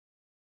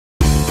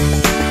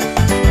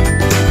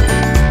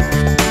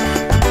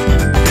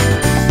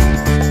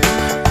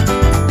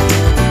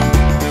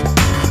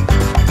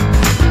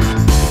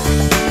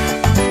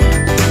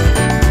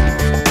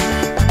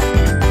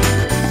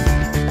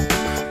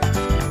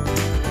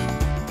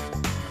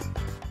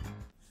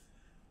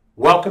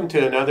Welcome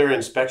to another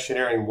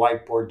Inspectioneering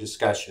Whiteboard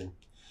Discussion.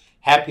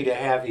 Happy to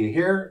have you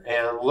here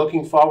and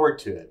looking forward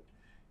to it.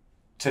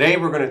 Today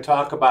we're going to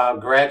talk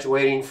about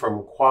graduating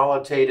from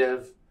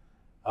qualitative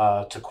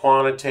to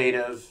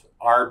quantitative,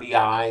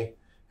 RBI,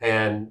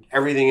 and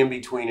everything in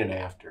between and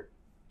after.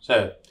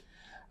 So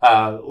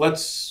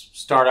let's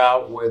start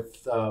out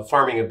with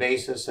farming a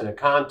basis and a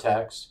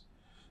context.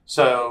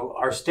 So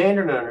our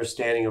standard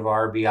understanding of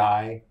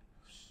RBI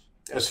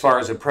as far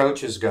as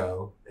approaches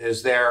go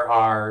is there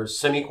are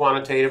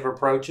semi-quantitative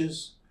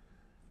approaches,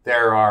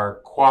 there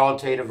are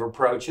qualitative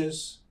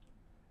approaches,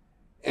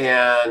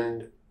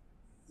 and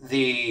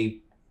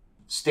the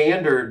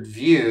standard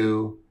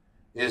view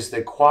is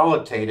that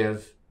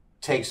qualitative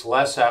takes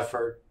less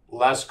effort,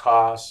 less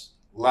cost,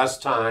 less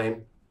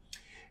time,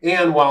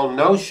 and while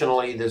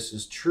notionally this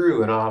is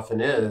true and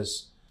often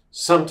is,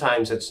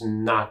 sometimes it's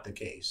not the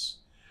case.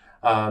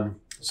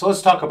 So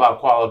let's talk about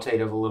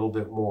qualitative a little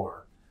bit more.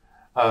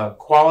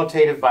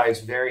 Qualitative by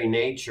its very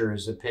nature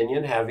is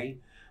opinion heavy.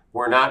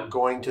 We're not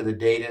going to the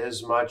data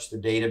as much, the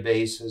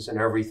databases and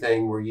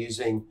everything. We're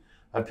using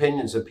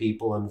opinions of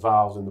people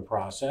involved in the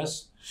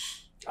process.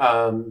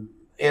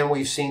 And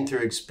we've seen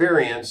through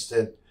experience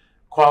that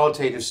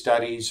qualitative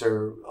studies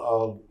are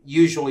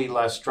usually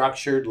less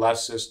structured,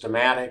 less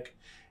systematic,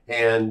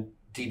 and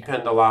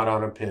depend a lot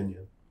on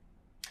opinion.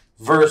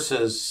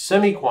 Versus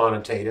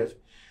semi-quantitative,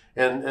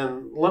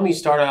 and let me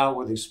start out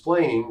with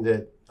explaining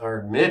that, or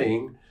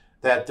admitting,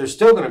 that there's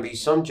still going to be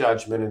some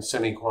judgment in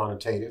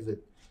semi-quantitative.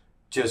 It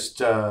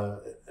just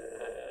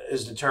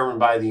is determined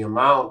by the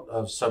amount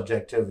of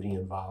subjectivity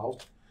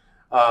involved.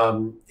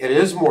 It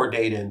is more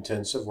data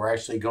intensive. We're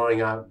actually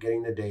going out,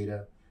 getting the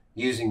data,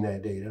 using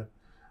that data.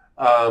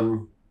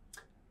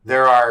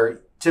 There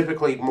are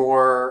typically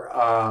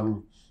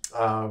more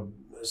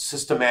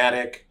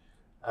systematic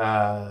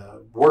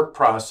work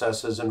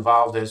processes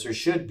involved, as there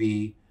should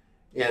be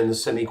in the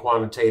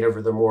semi-quantitative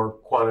or the more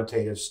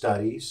quantitative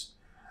studies.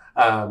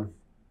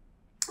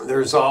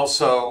 There's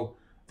also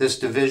this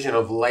division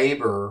of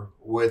labor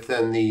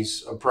within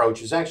these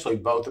approaches, actually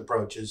both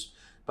approaches,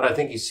 but I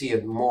think you see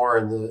it more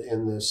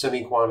in the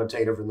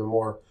semi-quantitative and the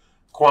more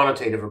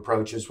quantitative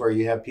approaches where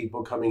you have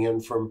people coming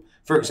in from,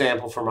 for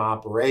example, from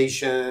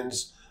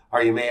operations,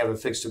 or you may have a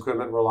fixed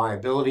equipment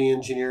reliability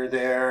engineer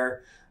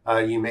there,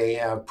 you may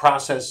have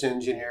process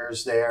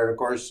engineers there, and of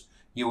course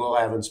you will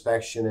have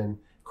inspection and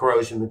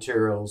corrosion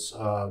materials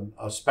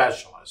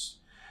specialists.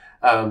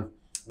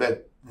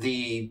 But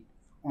the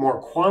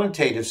more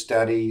quantitative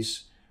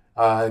studies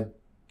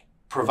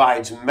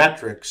provides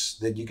metrics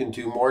that you can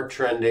do more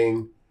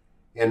trending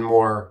and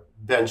more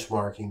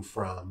benchmarking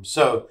from.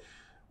 So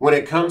when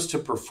it comes to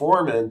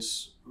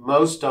performance,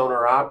 most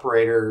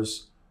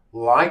owner-operators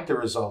like the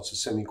results of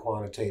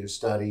semi-quantitative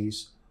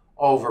studies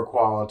over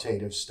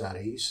qualitative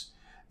studies.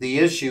 The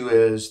issue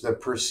is the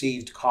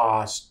perceived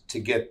cost to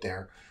get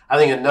there. I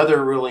think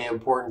another really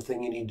important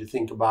thing you need to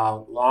think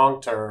about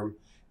long-term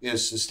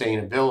is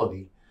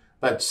sustainability.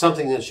 But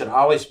something that should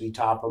always be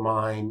top of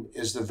mind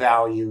is the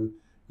value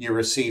you're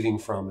receiving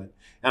from it.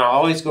 And I'll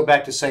always go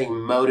back to saying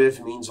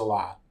motive means a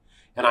lot.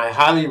 And I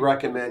highly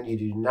recommend you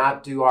do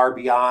not do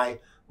RBI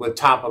with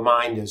top of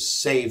mind as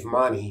save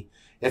money.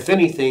 If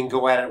anything,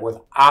 go at it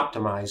with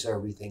optimize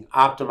everything,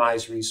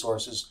 optimize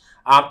resources,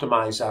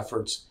 optimize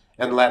efforts,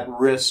 and let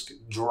risk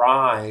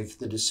drive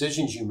the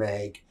decisions you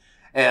make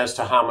as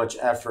to how much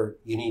effort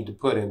you need to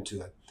put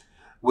into it,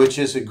 which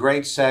is a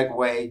great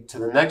segue to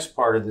the next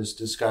part of this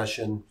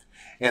discussion,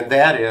 and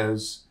that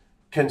is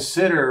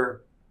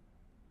consider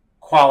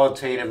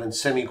qualitative and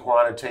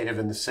semi-quantitative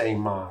in the same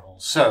model.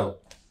 So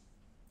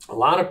a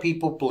lot of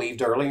people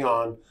believed early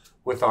on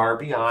with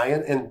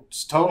RBI, and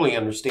it's totally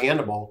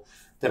understandable,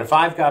 that if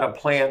I've got a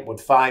plant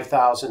with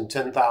 5,000,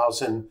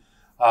 10,000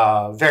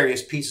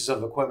 various pieces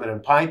of equipment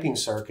and piping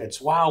circuits,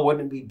 wow,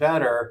 wouldn't it be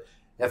better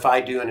if I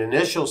do an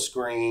initial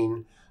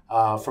screen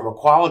from a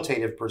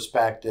qualitative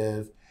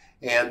perspective,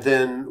 and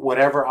then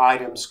whatever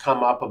items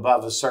come up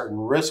above a certain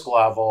risk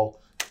level,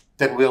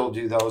 then we'll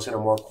do those in a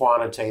more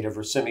quantitative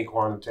or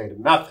semi-quantitative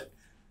method.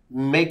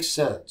 Makes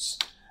sense.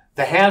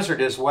 The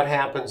hazard is what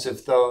happens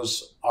if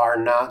those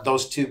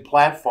two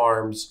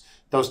platforms,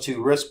 those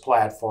two risk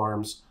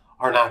platforms,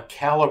 are not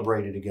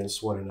calibrated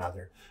against one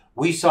another.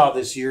 We saw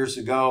this years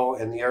ago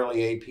in the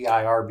early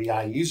API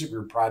RBI user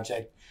group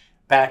project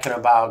back in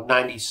about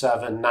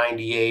 97,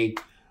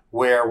 98,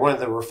 where one of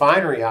the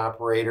refinery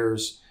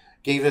operators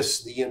gave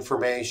us the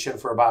information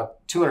for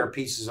about 200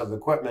 pieces of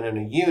equipment in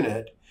a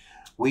unit.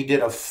 We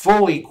did a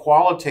fully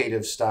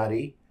qualitative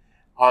study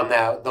on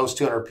those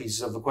 200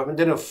 pieces of equipment,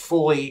 did a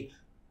fully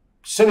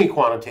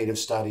semi-quantitative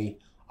study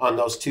on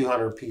those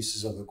 200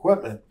 pieces of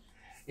equipment.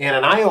 And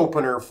an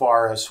eye-opener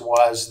for us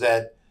was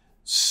that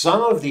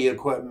some of the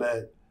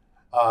equipment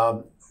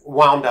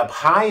wound up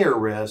higher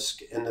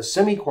risk in the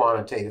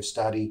semi-quantitative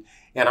study,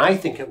 and I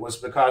think it was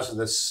because of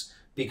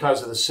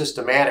the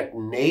systematic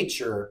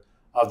nature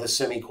of the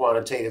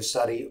semi-quantitative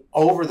study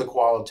over the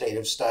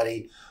qualitative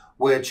study,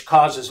 which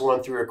causes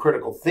one through a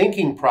critical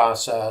thinking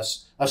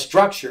process, a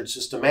structured,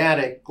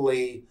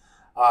 systematically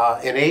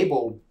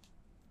enabled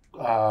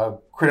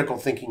critical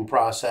thinking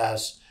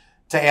process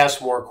to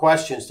ask more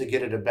questions to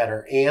get at a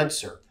better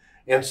answer.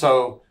 And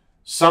so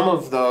some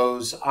of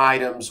those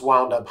items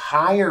wound up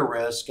higher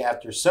risk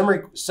after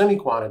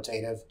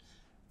semi-quantitative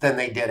than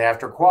they did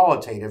after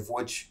qualitative,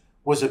 which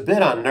was a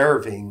bit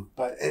unnerving,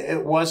 but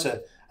it was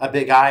a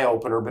big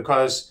eye-opener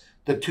because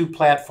the two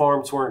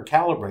platforms weren't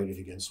calibrated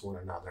against one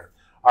another,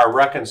 are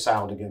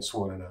reconciled against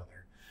one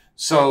another.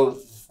 So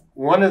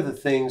one of the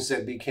things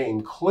that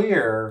became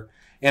clear,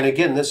 and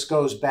again, this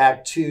goes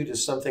back to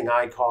something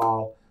I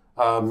call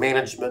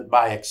management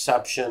by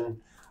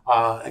exception,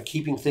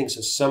 keeping things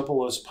as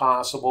simple as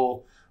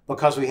possible,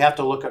 because we have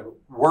to look at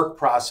work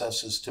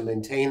processes to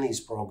maintain these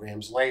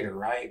programs later,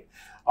 right?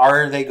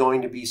 Are they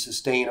going to be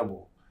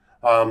sustainable?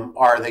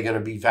 Are they going to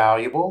be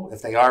valuable?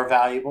 If they are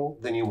valuable,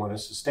 then you want to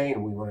sustain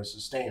them. We want to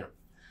sustain them.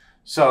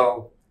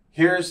 So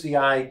here's the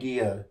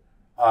idea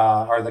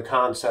or the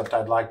concept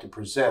I'd like to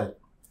present.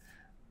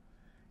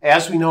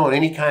 As we know in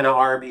any kind of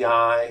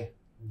RBI,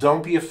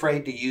 don't be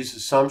afraid to use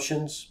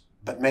assumptions,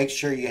 but make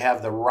sure you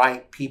have the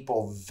right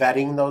people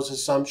vetting those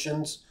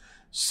assumptions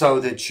so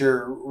that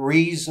you're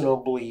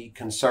reasonably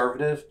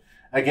conservative.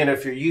 Again,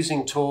 if you're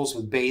using tools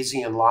with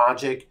Bayesian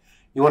logic,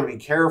 you want to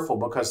be careful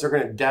because they're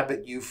going to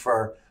debit you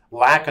for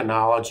lack of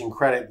knowledge and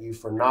credit you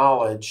for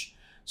knowledge.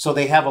 So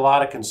they have a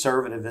lot of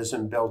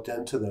conservatism built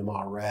into them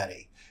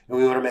already. And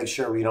we want to make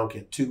sure we don't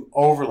get too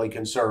overly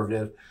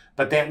conservative,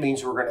 but that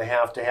means we're going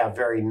to have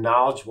very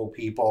knowledgeable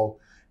people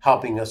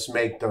helping us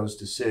make those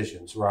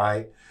decisions,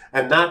 right?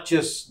 And not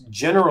just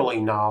generally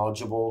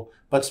knowledgeable,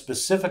 but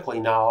specifically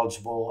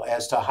knowledgeable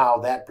as to how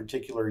that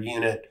particular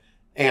unit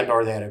and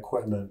or that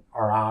equipment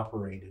are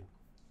operated.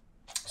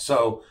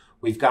 So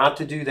we've got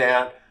to do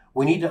that.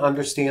 We need to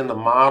understand the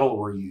model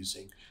we're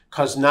using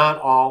because not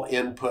all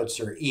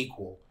inputs are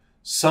equal.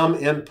 Some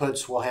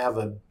inputs will have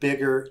a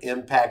bigger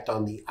impact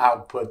on the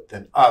output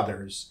than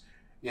others.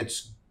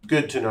 It's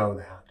good to know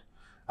that.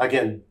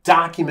 Again,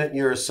 document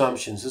your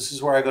assumptions. This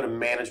is where I go to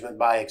management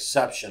by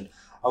exception.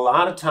 A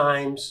lot of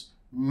times,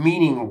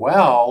 meaning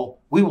well,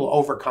 we will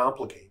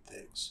overcomplicate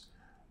things.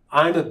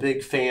 I'm a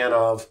big fan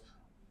of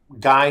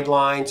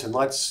guidelines, and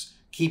let's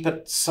keep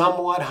it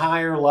somewhat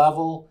higher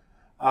level,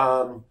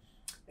 and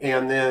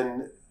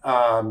then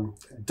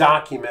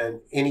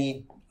document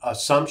any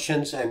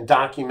assumptions and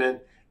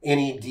document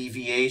any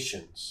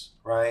deviations,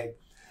 right?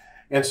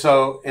 And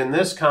so in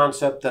this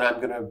concept that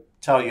I'm going to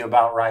tell you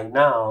about right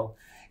now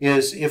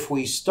is if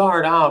we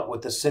start out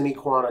with a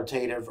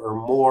semi-quantitative or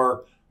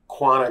more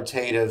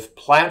quantitative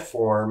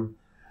platform,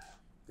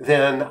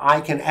 then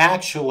I can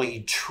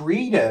actually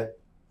treat it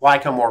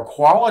like a more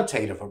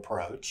qualitative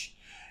approach,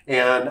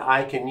 and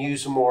I can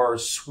use more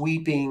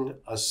sweeping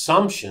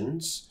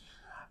assumptions,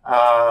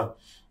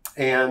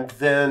 and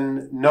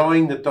then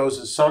knowing that those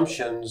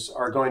assumptions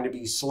are going to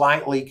be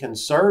slightly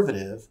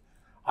conservative,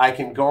 I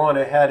can go on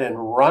ahead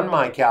and run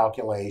my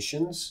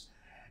calculations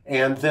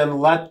and then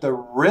let the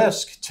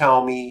risk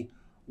tell me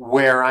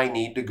where I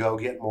need to go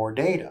get more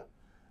data.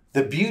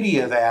 The beauty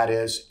of that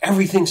is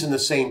everything's in the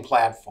same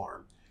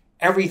platform.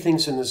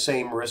 Everything's in the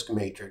same risk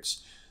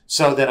matrix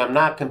so that I'm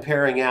not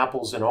comparing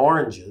apples and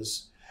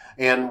oranges.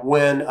 And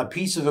when a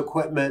piece of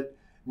equipment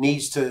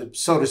needs to,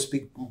 so to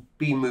speak,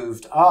 be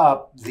moved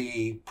up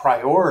the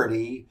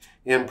priority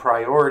or in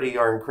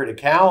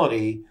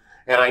criticality,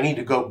 and I need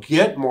to go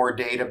get more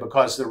data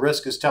because the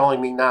risk is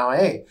telling me now,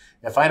 hey,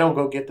 if I don't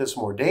go get this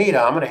more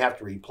data, I'm going to have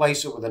to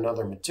replace it with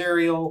another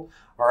material,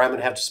 or I'm going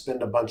to have to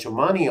spend a bunch of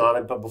money on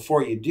it. But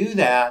before you do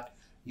that,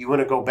 you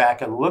want to go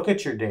back and look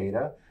at your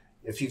data.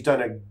 If you've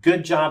done a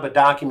good job of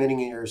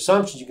documenting your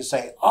assumptions, you can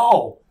say,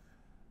 oh,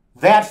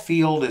 that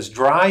field is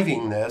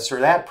driving this, or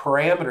that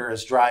parameter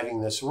is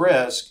driving this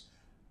risk.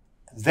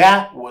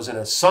 That was an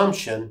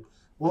assumption.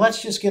 Well,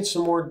 let's just get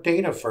some more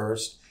data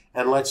first,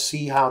 and let's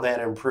see how that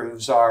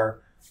improves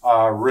our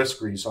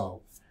risk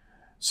result.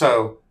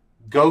 So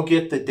go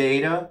get the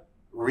data,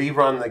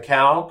 rerun the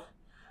calc.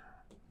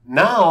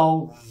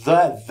 Now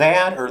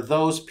that or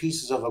those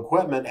pieces of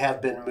equipment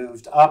have been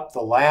moved up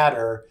the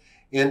ladder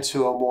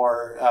into a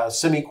more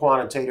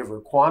semi-quantitative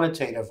or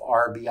quantitative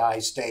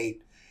RBI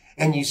state,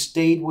 and you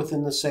stayed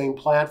within the same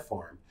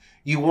platform.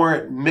 You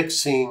weren't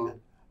mixing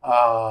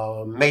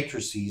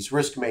matrices,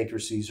 risk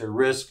matrices, or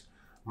risk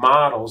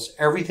models.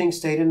 Everything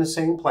stayed in the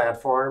same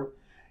platform.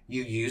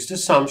 You used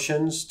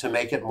assumptions to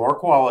make it more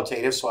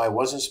qualitative, so I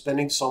wasn't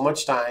spending so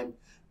much time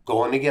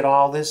going to get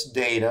all this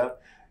data.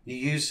 You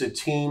used a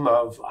team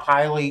of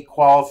highly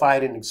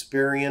qualified and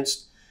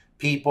experienced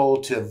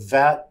people to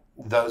vet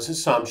those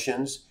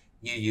assumptions.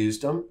 You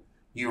used them.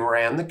 You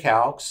ran the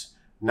calcs.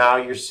 Now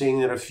you're seeing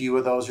that a few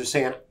of those are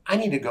saying, I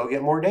need to go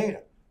get more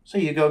data. So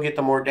you go get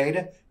the more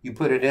data, you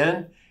put it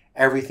in,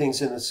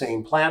 everything's in the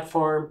same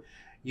platform.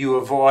 You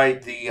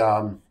avoid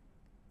the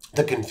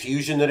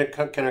confusion that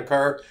it can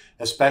occur,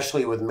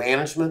 especially with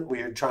management.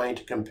 We are trying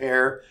to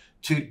compare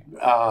two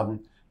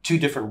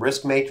different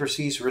risk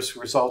matrices, risk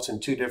results in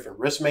two different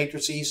risk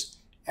matrices.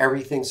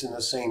 Everything's in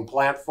the same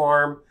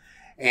platform,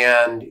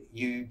 and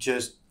you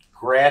just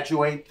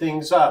graduate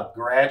things up,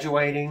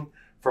 graduating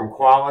from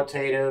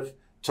qualitative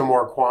to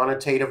more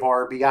quantitative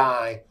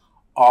RBI,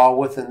 all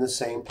within the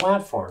same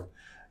platform.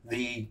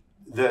 The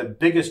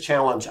biggest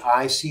challenge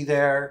I see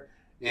there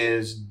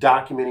is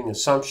documenting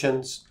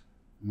assumptions,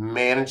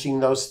 managing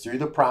those through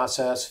the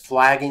process,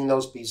 flagging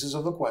those pieces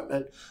of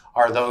equipment,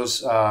 are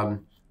those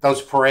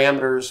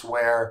parameters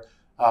where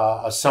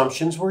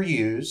assumptions were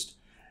used.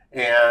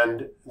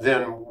 And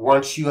then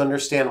once you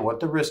understand what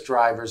the risk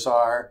drivers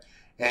are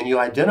and you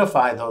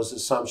identify those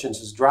assumptions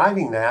as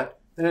driving that,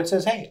 then it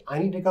says, hey, I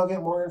need to go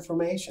get more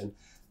information.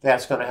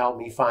 That's going to help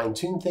me fine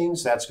tune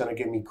things. That's going to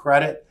give me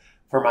credit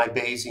for my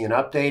Bayesian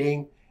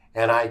updating,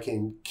 and I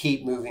can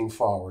keep moving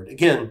forward.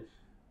 Again,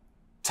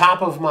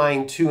 top of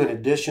mind too, in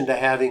addition to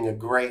having a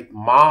great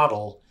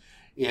model,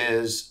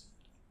 is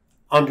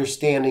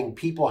understanding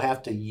people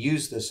have to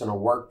use this in a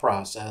work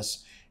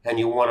process and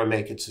you want to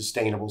make it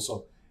sustainable.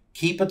 So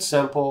keep it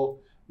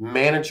simple,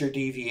 manage your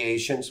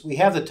deviations. We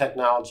have the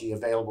technology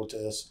available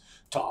to us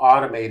to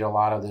automate a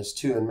lot of this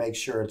too and make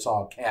sure it's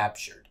all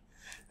captured.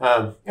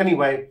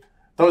 Anyway,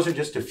 those are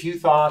just a few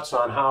thoughts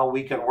on how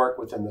we can work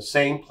within the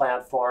same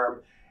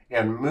platform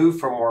and move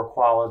from more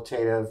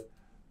qualitative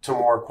to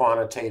more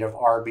quantitative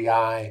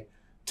RBI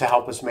to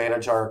help us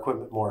manage our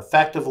equipment more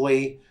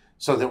effectively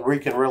so that we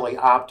can really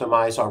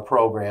optimize our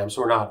programs.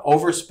 We're not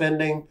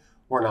overspending,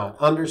 we're not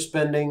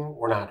underspending,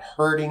 we're not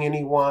hurting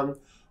anyone,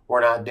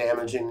 we're not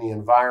damaging the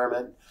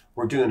environment.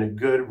 We're doing a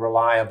good,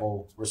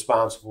 reliable,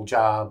 responsible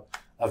job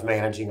of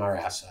managing our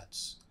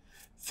assets.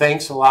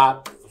 Thanks a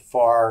lot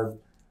for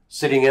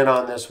sitting in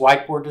on this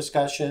whiteboard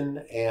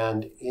discussion,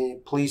 and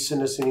please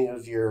send us any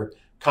of your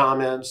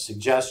comments,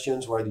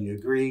 suggestions, whether you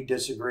agree,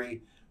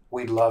 disagree.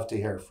 We'd love to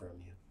hear from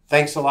you.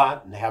 Thanks a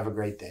lot and have a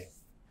great day.